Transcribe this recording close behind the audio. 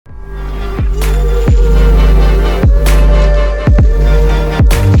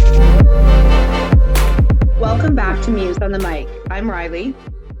I'm Riley.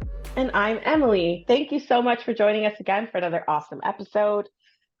 And I'm Emily. Thank you so much for joining us again for another awesome episode.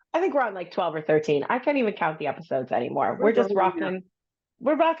 I think we're on like 12 or 13. I can't even count the episodes anymore. We're rolling now.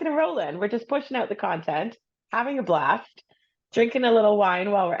 We're rocking and rolling. We're just pushing out the content, having a blast, drinking a little wine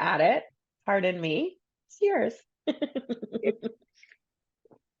while we're at it. Pardon me. It's yours.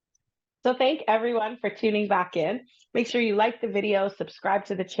 So thank everyone for tuning back in. Make sure you like the video, subscribe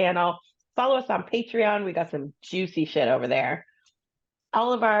to the channel, follow us on Patreon. We got some juicy shit over there.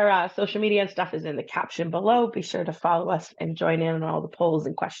 All of our social media and stuff is in the caption below. Be sure to follow us and join in on all the polls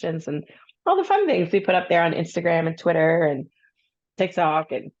and questions and all the fun things we put up there on Instagram and Twitter and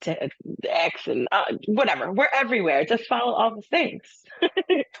TikTok and X and whatever. We're everywhere. Just follow all the things.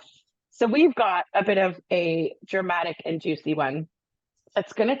 So we've got a bit of a dramatic and juicy one.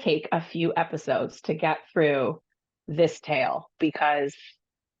 It's going to take a few episodes to get through this tale because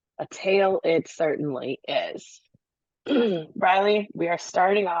a tale it certainly is. Riley, we are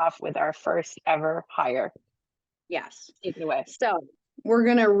starting off with our first ever hire. Yes. Take it away. So we're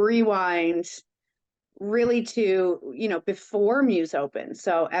going to rewind really to, before Muse opened.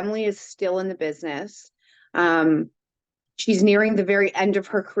 So Emily is still in the business. She's nearing the very end of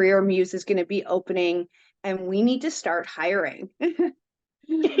her career. Muse is going to be opening and we need to start hiring.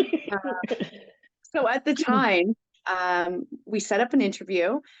 So at the time, we set up an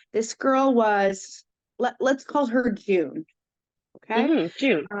interview. This girl was, let's call her June. Okay.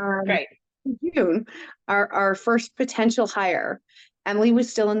 June. Great. June, our first potential hire. Emily was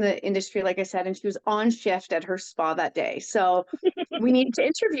still in the industry, like I said, and she was on shift at her spa that day. So we needed to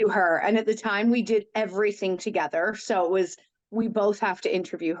interview her. And at the time, we did everything together. So it was, we both have to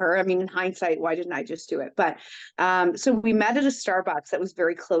interview her. I mean, in hindsight, why didn't I just do it? But so we met at a Starbucks that was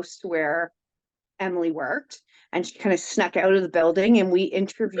very close to where Emily worked. And she kind of snuck out of the building and we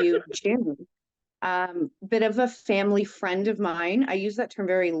interviewed June. Bit of a family friend of mine. I use that term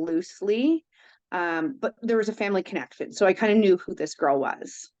very loosely, but there was a family connection. So I kind of knew who this girl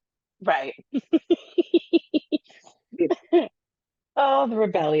was. Right. Oh, the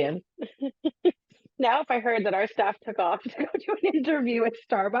rebellion. Now, if I heard that our staff took off to go do an interview at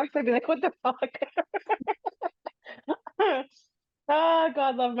Starbucks, I'd be like, what the fuck? Oh,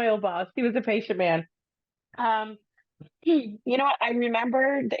 God love my old boss. He was a patient man. You know what? I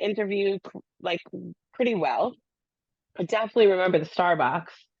remember the interview like pretty well. I definitely remember the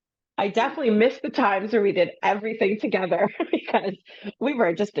Starbucks. I definitely missed the times where we did everything together because we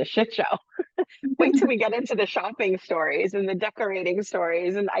were just a shit show. Wait till we get into the shopping stories and the decorating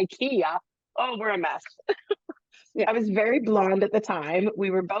stories and IKEA. Oh, we're a mess. Yeah. I was very blonde at the time.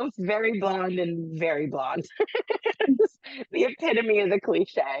 We were both very blonde and very blonde. The epitome of the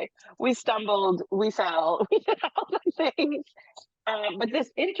cliche. We stumbled, we fell, we did all the things. But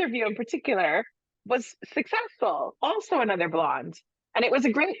this interview in particular was successful. Also another blonde. And it was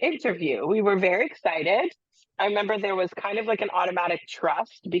a great interview. We were very excited. I remember there was kind of like an automatic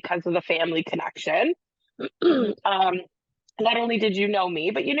trust because of the family connection. Not only did you know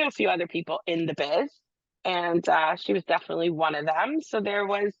me, but you knew a few other people in the biz. And she was definitely one of them. So there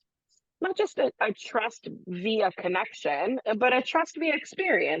was not just a trust via connection, but a trust via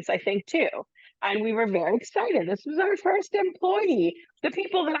experience, I think, too. And we were very excited. This was our first employee. The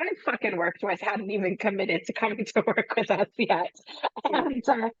people that I fucking worked with hadn't even committed to coming to work with us yet. And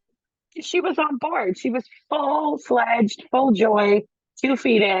she was on board. She was full-fledged, full joy, 2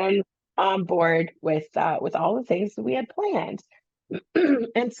 feet in, on board with all the things that we had planned.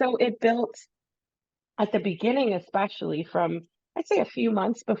 And so it built at the beginning, especially from I'd say a few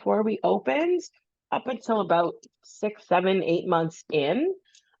months before we opened, up until about 6, 7, 8 months in.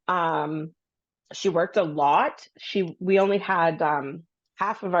 She worked a lot. We only had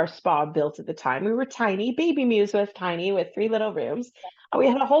half of our spa built at the time. We were tiny. Baby Muse was tiny with 3 little rooms. We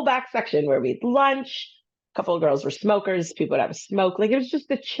had a whole back section where we'd lunch. A couple of girls were smokers. People would have a smoke. Like it was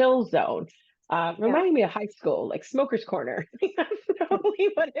just a chill zone. Reminding me of high school, like Smoker's Corner. That's totally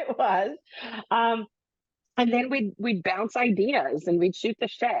what it was. And then we'd bounce ideas and we'd shoot the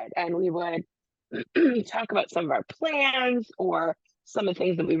shit and we would talk about some of our plans or some of the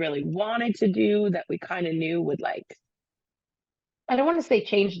things that we really wanted to do that we kind of knew would like, I don't want to say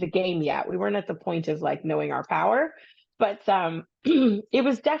change the game yet. We weren't at the point of like knowing our power, but it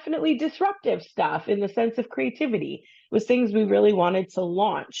was definitely disruptive stuff in the sense of creativity. It was things we really wanted to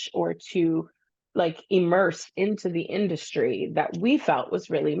launch or to like immerse into the industry that we felt was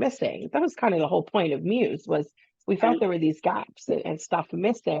really missing. That was kind of the whole point of Muse was we felt there were these gaps and stuff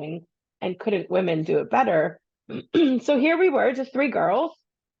missing and couldn't women do it better? So here we were, just 3 girls,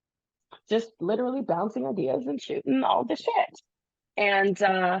 just literally bouncing ideas and shooting all the shit. And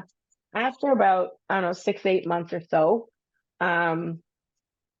after about, I don't know, 6, 8 months or so, a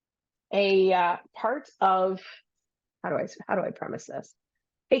part of, how do I premise this?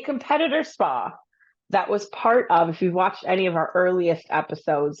 A competitor spa that was part of, if you've watched any of our earliest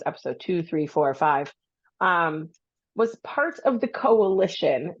episodes, episode 2, 3, 4, 5, was part of the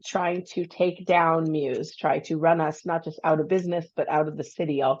coalition trying to take down Muse, try to run us not just out of business, but out of the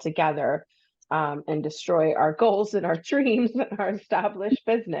city altogether, and destroy our goals and our dreams and our established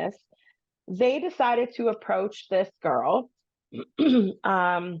business. They decided to approach this girl and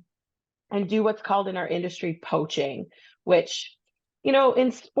do what's called in our industry poaching, which, you know,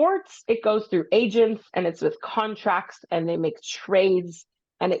 in sports, it goes through agents and it's with contracts and they make trades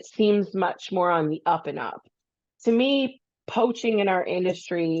and it seems much more on the up and up. To me, poaching in our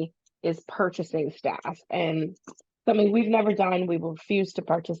industry is purchasing staff and something we've never done, we will refuse to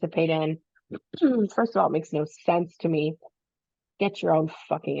participate in. First of all, it makes no sense to me. Get your own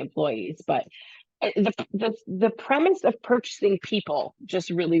fucking employees, but the premise of purchasing people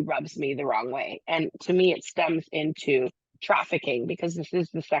just really rubs me the wrong way. And to me, it stems into trafficking because this is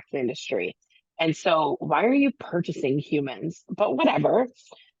the sex industry. And so why are you purchasing humans? But whatever.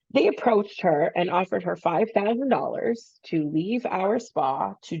 They approached her and offered her $5,000 to leave our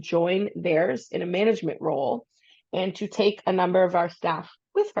spa, to join theirs in a management role, and to take a number of our staff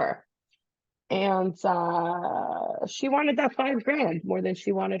with her. And she wanted that $5,000 more than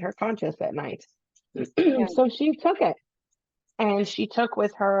she wanted her conscience at night. So she took it, and she took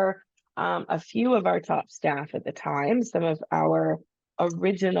with her a few of our top staff at the time, some of our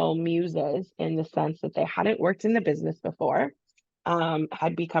original muses, in the sense that they hadn't worked in the business before,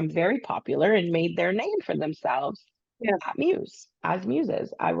 had become very popular and made their name for themselves at Muse as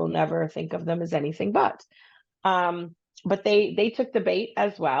muses. I will never think of them as anything but. But they took the bait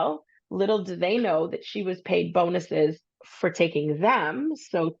as well. Little did they know that she was paid bonuses for taking them,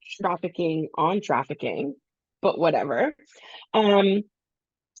 so trafficking on trafficking, but whatever. And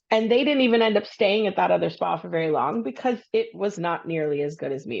they didn't even end up staying at that other spa for very long because it was not nearly as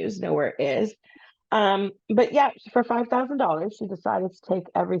good as Muse. Nowhere is. But yeah, for $5,000, she decided to take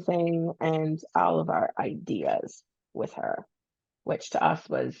everything and all of our ideas with her, which to us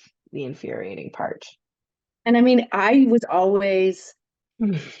was the infuriating part. And I mean, I've always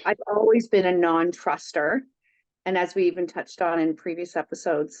been a non-truster. And as we even touched on in previous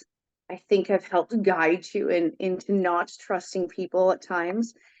episodes, I think I've helped guide you into not trusting people at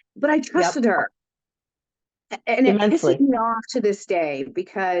times. But I trusted her. And it pisses me off to this day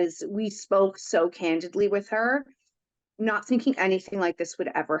because we spoke so candidly with her, not thinking anything like this would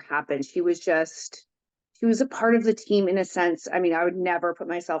ever happen. She was a part of the team in a sense. I mean, I would never put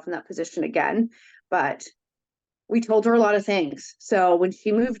myself in that position again, but we told her a lot of things. So when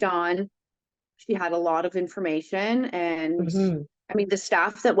she moved on, she had a lot of information. And I mean, the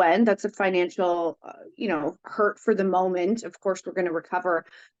staff that went, that's a financial, hurt for the moment. Of course, we're going to recover,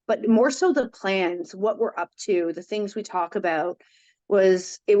 but more so the plans, what we're up to, the things we talk about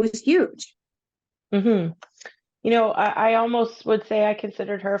it was huge. You know, I almost would say I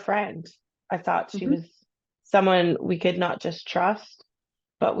considered her a friend. I thought she was someone we could not just trust,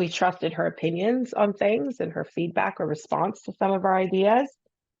 but we trusted her opinions on things and her feedback or response to some of our ideas.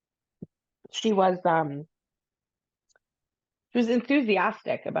 She was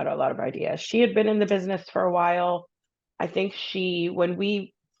enthusiastic about a lot of ideas. She had been in the business for a while. I think when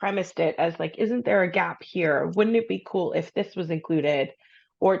we premised it as like, isn't there a gap here? Wouldn't it be cool if this was included?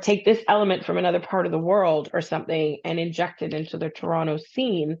 Or take this element from another part of the world or something and inject it into the Toronto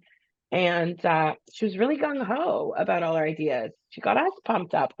scene. And she was really gung-ho about all our ideas. She got us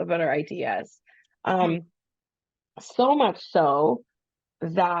pumped up about our ideas. So much so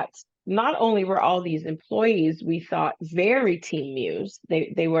that not only were all these employees, we thought, very Team Muse,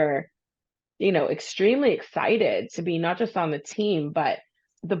 they were, extremely excited to be not just on the team, but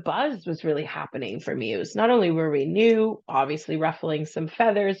the buzz was really happening for Muse. Not only were we new, obviously ruffling some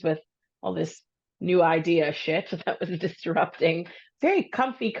feathers with all this new idea shit that was disrupting very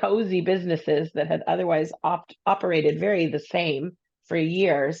comfy, cozy businesses that had otherwise operated very the same for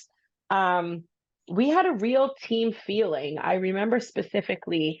years. We had a real team feeling. I remember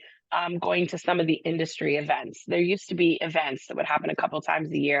specifically going to some of the industry events. There used to be events that would happen a couple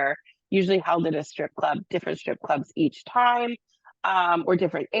times a year, usually held at a strip club, different strip clubs each time, or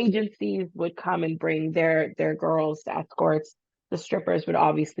different agencies would come and bring their girls to escorts. The strippers would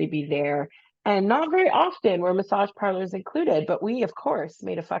obviously be there. And not very often were massage parlors included, but we, of course,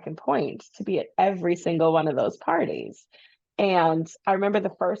 made a fucking point to be at every single one of those parties. And I remember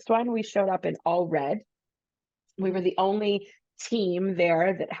the first one, we showed up in all red. We were the only team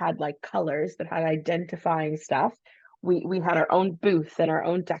there that had like colors, that had identifying stuff. We had our own booth and our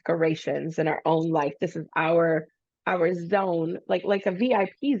own decorations and our own, like, this is our our zone, like a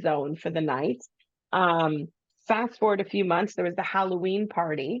VIP zone for the night. Um, Fast forward a few months, there was the Halloween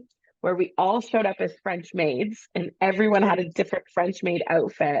party where we all showed up as French maids and everyone had a different French maid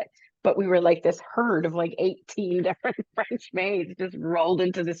outfit. But we were like this herd of like 18 different French maids just rolled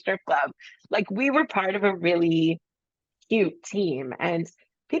into the strip club. Like we were part of a really cute team. And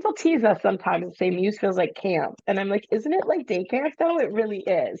people tease us sometimes and say Muse feels like camp. And I'm like, isn't it like daycare though? It really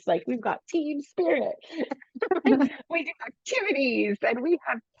is. Like we've got team spirit. Like, we do activities and we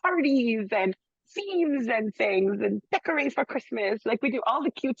have parties and themes and things and decorate for Christmas. Like we do all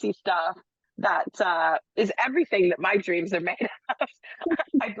the cutesy stuff that is everything that my dreams are made of.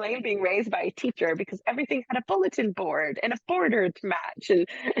 I blame being raised by a teacher because everything had a bulletin board and a border to match and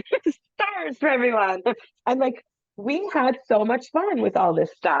stars for everyone. I'm like, we had so much fun with all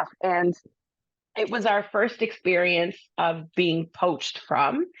this stuff. And it was our first experience of being poached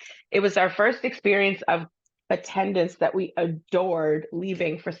from. It was our first experience of attendance that we adored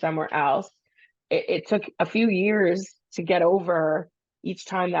leaving for somewhere else. It took a few years to get over each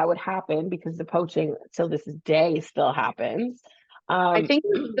time that would happen because the poaching till this day still happens. I Um, think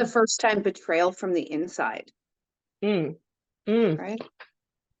it was the first time betrayal from the inside, mm, mm. right?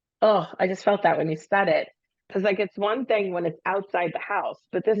 Oh, I just felt that when you said it. Because, like, it's one thing when it's outside the house,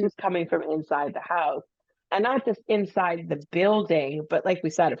 but this was coming from inside the house. And not just inside the building, but like we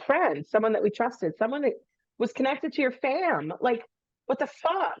said, a friend, someone that we trusted, someone that was connected to your fam. Like, what the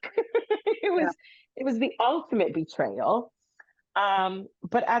fuck? it Yeah. was it was the ultimate betrayal.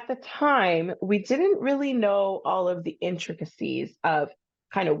 But at the time, we didn't really know all of the intricacies of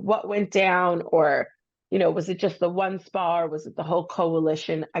kind of what went down, or, was it just the one spa, or was it the whole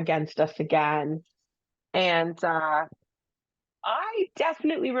coalition against us again? And I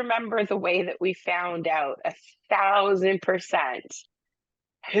definitely remember the way that we found out 1,000%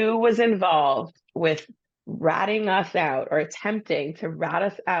 who was involved with ratting us out or attempting to rat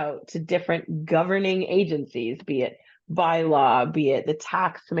us out to different governing agencies, be it bylaw, be it the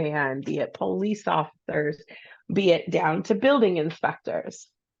tax man, be it police officers, be it down to building inspectors.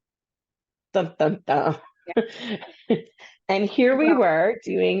 Dun, dun, dun. And here we Well, were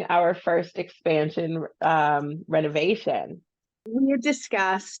doing our first expansion renovation. we had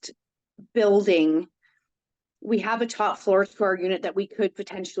discussed building. We have a top floor to our unit that we could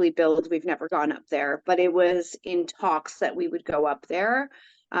potentially build. We've never gone up there, but it was in talks that we would go up there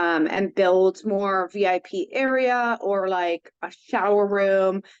and build more VIP area or like a shower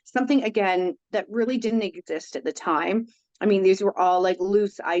room, something again that really didn't exist at the time. I mean, these were all like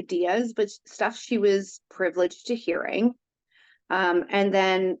loose ideas, but stuff she was privileged to hearing. And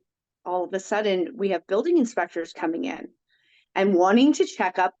then all of a sudden, we have building inspectors coming in and wanting to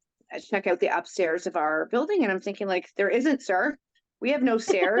check out the upstairs of our building. And I'm thinking, like, there isn't, sir. We have no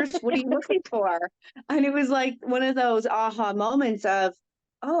stairs. What are you looking for? And it was like one of those aha moments of,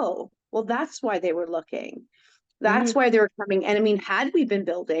 oh, well, that's why they were looking. Mhm. That's why they were coming. And I mean, had we been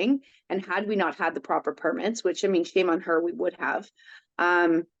building and had we not had the proper permits, which I mean, shame on her, we would have,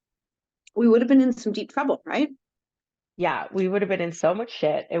 um, we would have been in some deep trouble, right? Yeah, we would have been in so much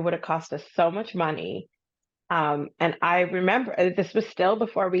shit. It would have cost us so much money. And I remember this was still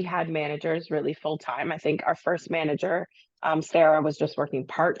before we had managers really full time. I think our first manager, Sarah, was just working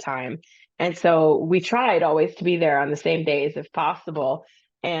part time. And so we tried always to be there on the same days if possible.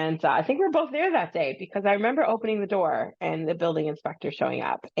 And I think we were both there that day because I remember opening the door and the building inspector showing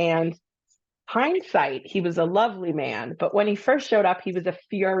up. And hindsight, he was a lovely man, but when he first showed up, he was a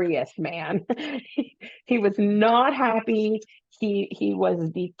furious man. He was not happy. He was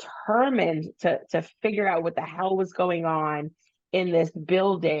determined to figure out what the hell was going on in this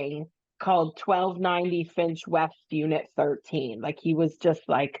building called 1290 Finch West Unit 13. Like he was just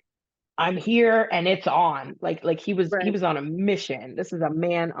like, I'm here and it's on. Like he Right. was on a mission. This is a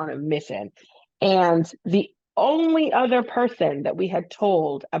man on a mission. And the only other person that we had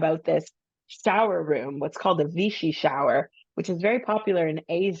told about this shower room, what's called a Vichy shower, which is very popular in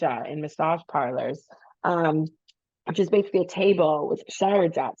Asia in massage parlors, which is basically a table with shower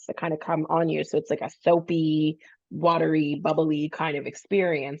jets that kind of come on you. So it's like a soapy, watery, bubbly kind of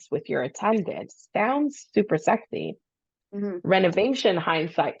experience with your attendant. Sounds super sexy. Mhm. Renovation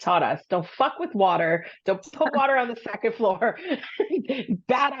hindsight taught us don't fuck with water, don't put water on the second floor.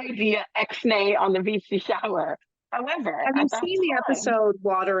 Bad idea, ex-nay on the VC shower. However, Have you at that seen the time, episode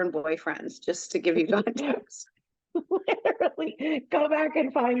Water and Boyfriends? Just to give you context. literally go back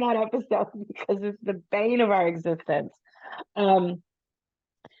and find that episode because it's the bane of our existence. Um,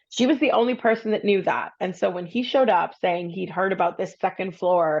 she was the only person that knew that. And so when he showed up saying he'd heard about this second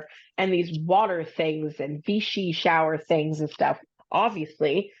floor and these water things and Vichy shower things and stuff,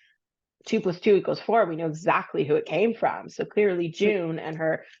 obviously 2 + 2 = 4. We know exactly who it came from. So clearly June and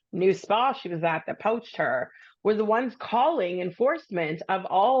her new spa she was at that poached her were the ones calling enforcement of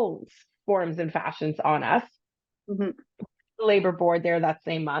all forms and fashions on us. Mhm. The labor board there that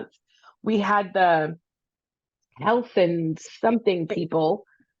same month. We had the health and something people,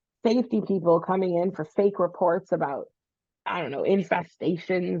 safety people coming in for fake reports about, I don't know,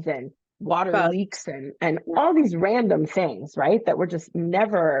 infestations and water But leaks and all these random things, right? That were just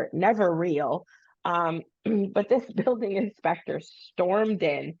never real. But this building inspector stormed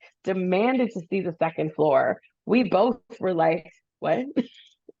in, demanded to see the second floor. We both were like, what?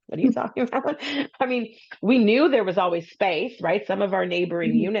 What are you talking about? I mean, we knew there was always space, right? Some of our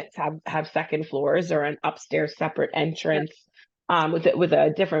neighboring Mhm. units have second floors or an upstairs separate entrance with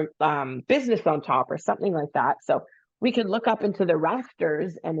a different business on top or something like that. So we could look up into the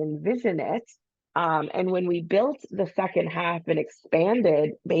rafters and envision it. And when we built the second half and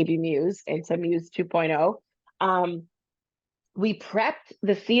expanded Baby Muse into Muse 2.0, we prepped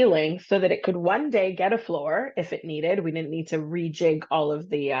the ceiling so that it could one day get a floor if it needed. We didn't need to rejig all of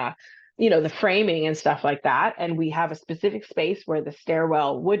the the framing and stuff like that. And we have a specific space where the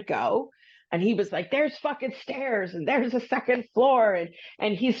stairwell would go. And he was like, there's fucking stairs and there's a second floor.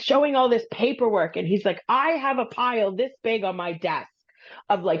 And he's showing all this paperwork. And he's like, I have a pile this big on my desk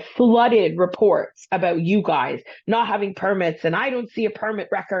of like flooded reports about you guys not having permits, and I don't see a permit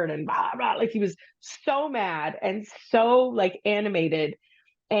record, and blah blah. Like he was so mad and so like animated.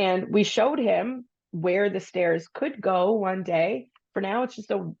 And we showed him where the stairs could go one day. For now, it's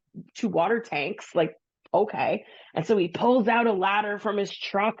just two water tanks. Like, okay. And so he pulls out a ladder from his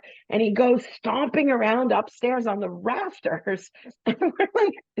truck and he goes stomping around upstairs on the rafters. And we're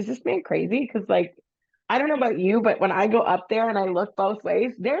like, is this man crazy? Because like, I don't know about you, but when I go up there and I look both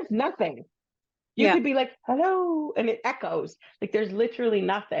ways, there's nothing. You Yeah, could be like, hello, and it echoes. Like there's literally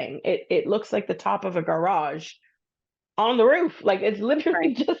nothing. It looks like the top of a garage on the roof. Like it's literally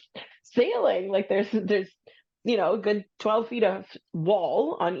right. just ceiling. Like there's a good 12 feet of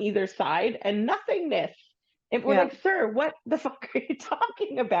wall on either side and nothingness. And we're Yeah. like, sir, what the fuck are you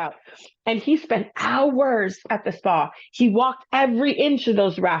talking about? And he spent hours at the spa. He walked every inch of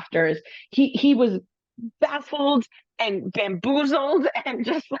those rafters. He was baffled and bamboozled and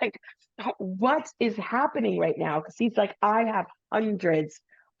just like, what is happening right now? Because he's like, I have hundreds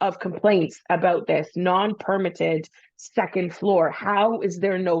of complaints about this non-permitted second floor. How is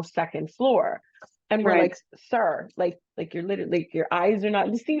there no second floor? And we're Right. like, sir, like you're literally, like, your eyes are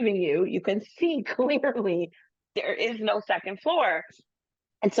not deceiving you. You can see clearly there is no second floor.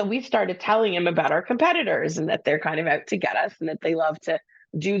 And so we started telling him about our competitors and that they're kind of out to get us and that they love to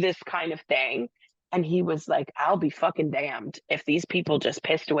do this kind of thing. And he was like, I'll be fucking damned if these people just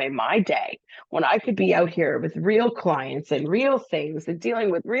pissed away my day when I could be out here with real clients and real things and dealing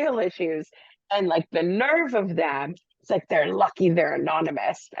with real issues. And like the nerve of them, it's like they're lucky they're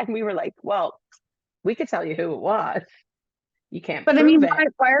anonymous. And we were like, well, we could tell you who it was. You can't But I mean, prove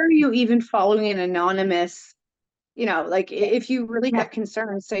it. why are you even following an anonymous, like if you really have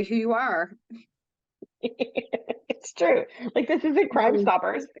concerns, say who you are. It's true. Like this isn't Crime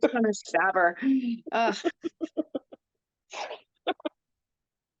Stoppers. Kind of stabber. Ugh.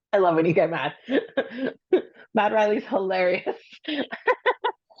 I love when you get mad. Matt Riley's hilarious.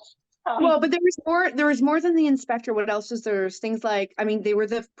 Well, but there was more than the inspector. What else was there? There's things like, I mean, they were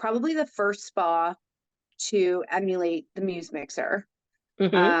probably the first spa to emulate the Muse mixer.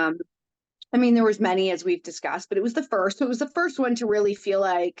 Mhm. Um, I mean, there was many as we've discussed, but it was the first. So it was the first one to really feel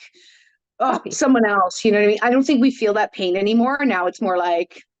like, oh, someone else. You know what I mean? I don't think we feel that pain anymore. Now it's more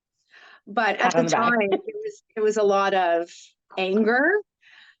like, but at Pat the on the back. time, it was a lot of anger.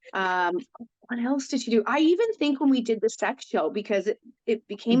 What else did you do? I even think when we did the sex show, because it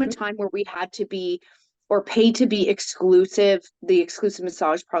became a Mhm. time where we had to be or paid to be exclusive, the exclusive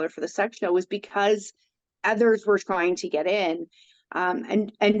massage parlor for the sex show, was because others were trying to get in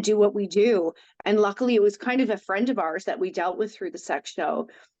and do what we do. And luckily it was kind of a friend of ours that we dealt with through the sex show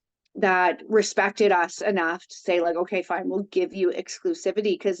that respected us enough to say like, okay, fine, we'll give you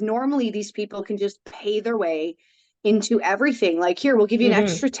exclusivity, because normally these people can just pay their way into everything. Like, here, we'll give you an Mhm.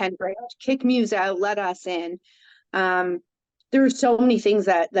 extra 10 grand, kick Muse out, let us in. um there were so many things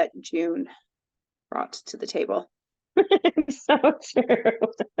that June brought to the table. So true.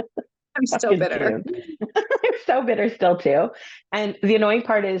 I'm still Fucking bitter. June. I'm so bitter still too. And the annoying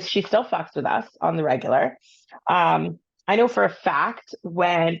part is she still fucks with us on the regular. I know for a fact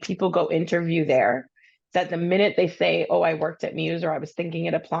when people go interview there, that the minute they say, "Oh, I worked at Muse," or "I was thinking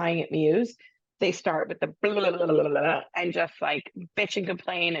at applying at Muse," they start with the blah, blah, blah, blah, blah, and just like bitch and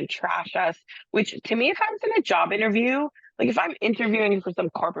complain and trash us. Which to me, if I was in a job interview, Like if I'm interviewing for some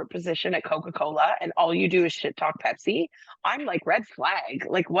corporate position at Coca-Cola and all you do is shit talk Pepsi, I'm like, red flag.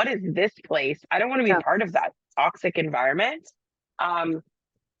 Like, what is this place? I don't want to be Yeah. part of that toxic environment. Um,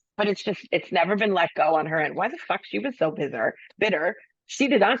 but it's never been let go on her end. Why the fuck she was so bitter? She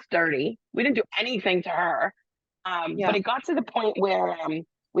did us dirty. We didn't do anything to her. Yeah. But it got to the point where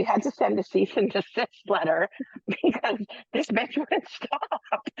we had to send a cease and desist letter because this bitch wouldn't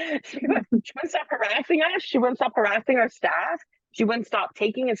stop. She wouldn't stop harassing us. She wouldn't stop harassing our staff. She wouldn't stop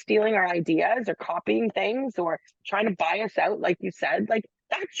taking and stealing our ideas or copying things or trying to buy us out, like you said. Like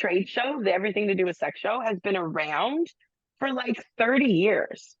that trade show, the Everything to Do with Sex show, has been around for like 30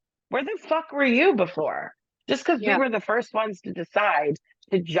 years. Where the fuck were you before? Just because we Yeah. were the first ones to decide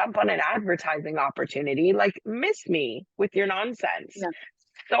to jump on an advertising opportunity, like miss me with your nonsense. Yeah.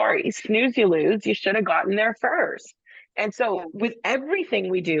 Sorry, snooze you lose. You should have gotten there first. And Yeah. so with everything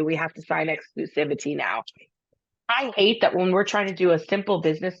we do, we have to sign exclusivity now. I hate that when we're trying to do a simple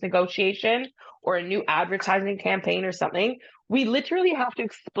business negotiation or a new advertising campaign or something, we literally have to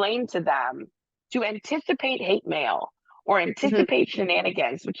explain to them to anticipate hate mail or Mhm. anticipate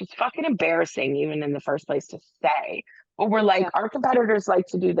shenanigans, which is fucking embarrassing, even in the first place to say. But we're like, Yeah. our competitors like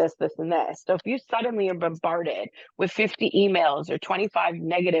to do this, this, and this. So if you suddenly are bombarded with 50 emails or 25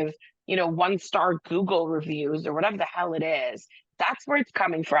 negative, 1-star Google reviews or whatever the hell it is, that's where it's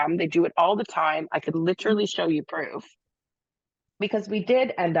coming from. They do it all the time. I could Mhm. literally show you proof because we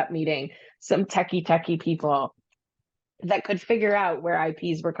did end up meeting some techie people that could figure out where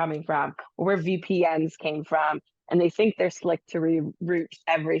IPs were coming from, or where VPNs came from, and they think they're slick to reroute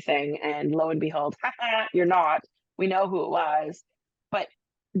everything. And lo and behold, you're not. We know who it was. But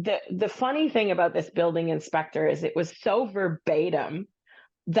the funny thing about this building inspector is it was so verbatim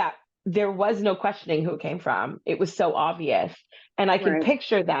that there was no questioning who it came from. It was so obvious. And I could Right.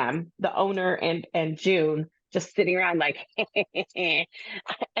 picture them, the owner and June, just sitting around like,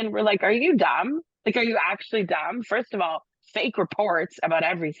 and we're like, are you dumb? Like, are you actually dumb? First of all, fake reports about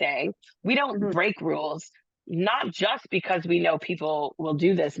everything. We don't Mhm. break rules, not just because we know people will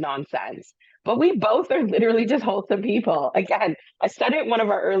do this nonsense, but we both are literally just wholesome people. Again, I said it in one of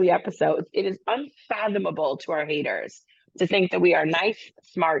our early episodes. It is unfathomable to our haters to think that we are nice,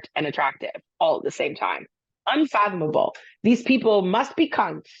 smart, and attractive all at the same time. Unfathomable. These people must be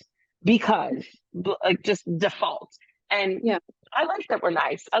cunts because, like, just default. And Yeah. I like that we're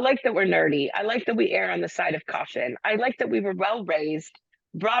nice. I like that we're nerdy. I like that we err on the side of caution. I like that we were well raised,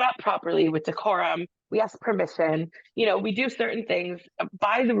 brought up properly with decorum. We ask permission. We do certain things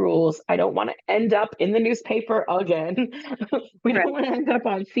by the rules. I don't want to end up in the newspaper again. We Right. don't want to end up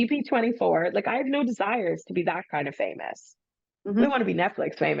on CP24. Like, I have no desires to be that kind of famous. We Mhm. want to be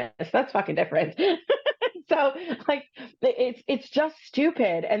Netflix famous. That's fucking different. So, like, it's just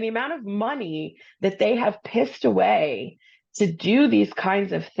stupid. And the amount of money that they have pissed away to do these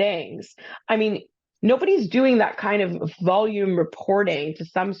kinds of things. I mean, nobody's doing that kind of volume reporting to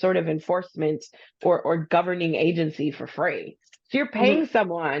some sort of enforcement or governing agency for free. So you're Mhm. paying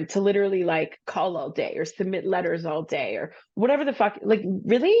someone to literally like call all day or submit letters all day or whatever the fuck. Like,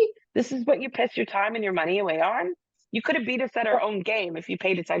 really? This is what you piss your time and your money away on? You could have beat us at our own game if you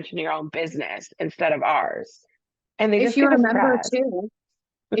paid attention to your own business instead of ours. And they If just you give us remember credit. too,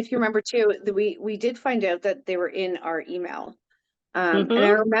 if you remember too, we did find out that they were in our email. And I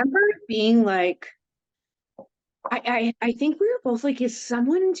Mm-hmm. remember being like, I think we were both like, is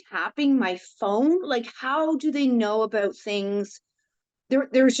someone tapping my phone? Like, how do they know about things?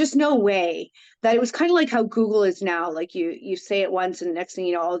 There was just no way that it was kind of like how Google is now. Like you say it once, and the next thing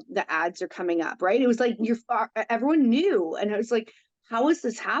you know, all the ads are coming up, right? It was like everyone knew, and I was like, how is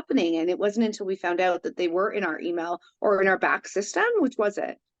this happening? And it wasn't until we found out that they were in our email or in our back system, which was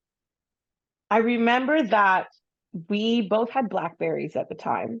it? I remember that we both had Blackberries at the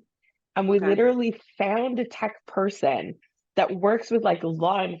time, and we Okay. literally found a tech person that works with like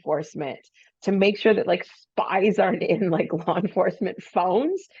law enforcement to make sure that like spies aren't in like law enforcement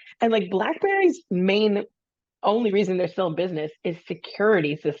phones. And like BlackBerry's main only reason they're still in business is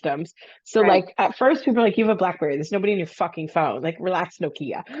security systems. So Right. like at first people are like, you have a BlackBerry, there's nobody in your fucking phone. Like, relax,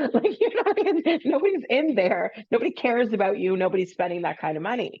 Nokia. Like, nobody's in there. Nobody cares about you. Nobody's spending that kind of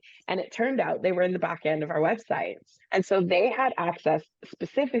money. And it turned out they were in the back end of our website. And so they had access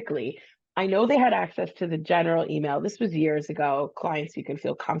specifically. I know they had access to the general email. This was years ago. Clients, you can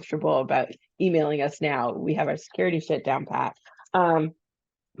feel comfortable about emailing us now. We have our security shit down pat.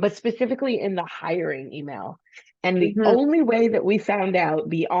 But specifically in the hiring email. And the Hmm. only way that we found out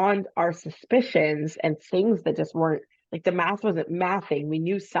beyond our suspicions and things that just weren't like the math wasn't mathing, we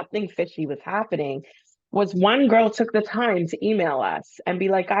knew something fishy was happening, was one girl took the time to email us and be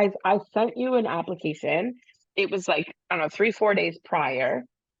like, guys, I sent you an application it was like, I don't know, 3, 4 days prior.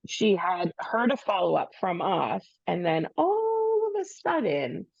 She had heard a follow-up from us, and then all of a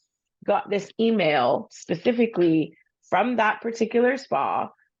sudden got this email specifically from that particular spa,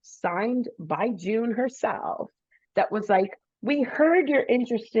 signed by June herself, that was like, we heard you're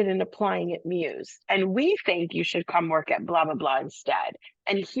interested in applying at Muse, and we think you should come work at blah, blah, blah instead.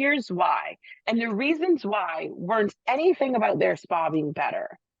 And here's why. And the reasons why weren't anything about their spa being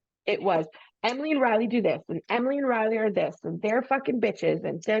better. It was, Emily and Riley do this, and Emily and Riley are this, and they're fucking bitches,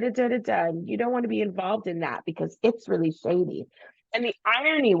 and da da da da da. And you don't want to be involved in that because it's really shady. And the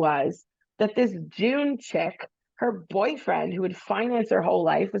irony was that this June chick, her boyfriend, who would finance her whole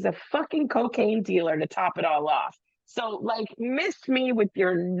life, was a fucking cocaine dealer to top it all off. So, like, miss me with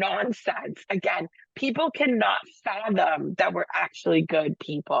your nonsense. Again, people cannot fathom that we're actually good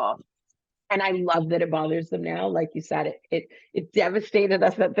people. And I love that it bothers them now. Like you said, it devastated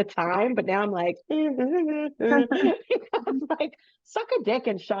us at the time, but now I'm like, I'm like, suck a dick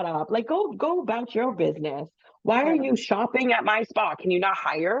and shut up. Like, go about your business. Why are you shopping at my spa? Can you not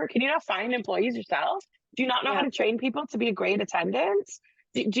hire? Can you not find employees yourself? Do you not know how to train people to be a great attendant?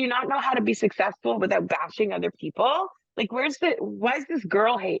 Do you not know how to be successful without bashing other people? Like, why is this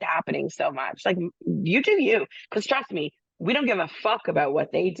girl hate happening so much? Like, you do you. Because trust me, we don't give a fuck about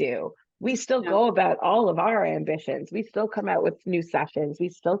what they do. We still go about all of our ambitions. We still come out with new sessions. We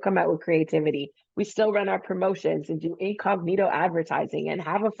still come out with creativity. We still run our promotions and do incognito advertising and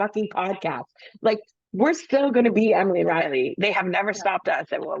have a fucking podcast. Like, we're still going to be Emily and Riley. They have never stopped us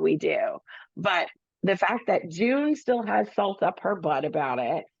at what we do. But the fact that June still has salt up her butt about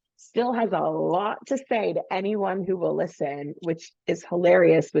it, still has a lot to say to anyone who will listen, which is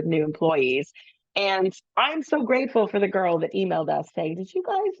hilarious with new employees. And I'm so grateful for the girl that emailed us saying, did you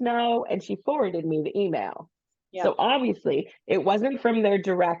guys know? And she forwarded me the email. Yeah. So obviously it wasn't from their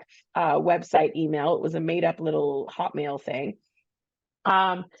direct website email. It was a made up little Hotmail thing.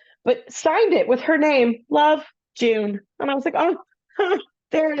 But signed it with her name, Love, June. And I was like, oh,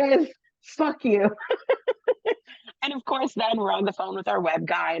 there it is. Fuck you. And of course, then we're on the phone with our web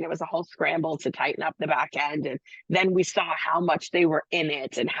guy, and it was a whole scramble to tighten up the back end. And then we saw how much they were in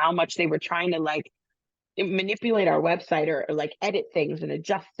it and how much they were trying to like manipulate our website or like edit things and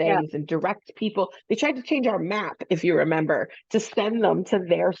adjust things and direct people. They tried to change our map, if you remember, to send them to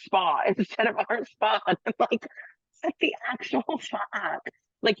their spa instead of our spa. And I'm like, what the actual fuck?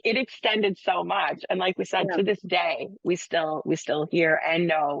 Like, it extended so much. And like we said, to this day, we still hear and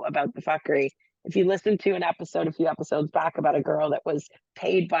know about the fuckery. If you listen to an episode a few episodes back about a girl that was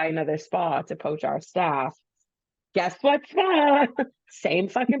paid by another spa to poach our staff, guess what spa? Same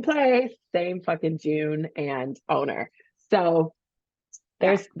fucking place, same fucking June and owner. So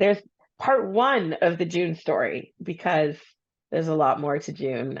there's part one of the June story, because there's a lot more to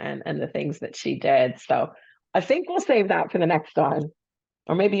June and the things that she did. So I think we'll save that for the next one,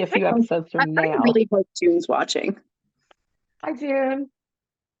 or maybe a few episodes from now. I really hope June's watching. Hi, June.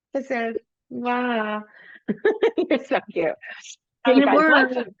 This is wow. You're so cute. Okay,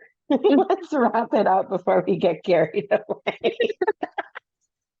 guys, let's wrap it up before we get carried away.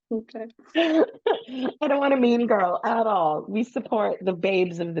 Okay. I don't want to mean girl at all. We support the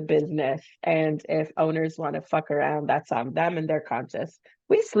babes of the business. And if owners want to fuck around, that's on them and their conscience.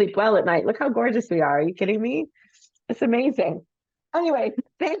 We sleep well at night. Look how gorgeous we are. Are you kidding me? It's amazing. Anyway,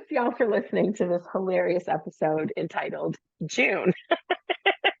 thanks y'all for listening to this hilarious episode entitled June.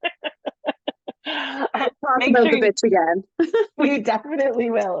 Talk about the bitch again. We definitely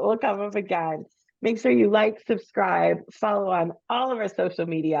will. It will come up again. Make sure you like, subscribe, follow on all of our social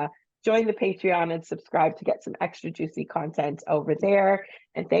media, join the Patreon, and subscribe to get some extra juicy content over there.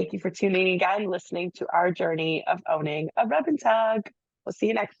 And thank you for tuning in again, listening to our journey of owning a rub and tug. We'll see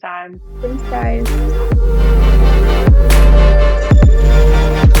you next time. Thanks, guys.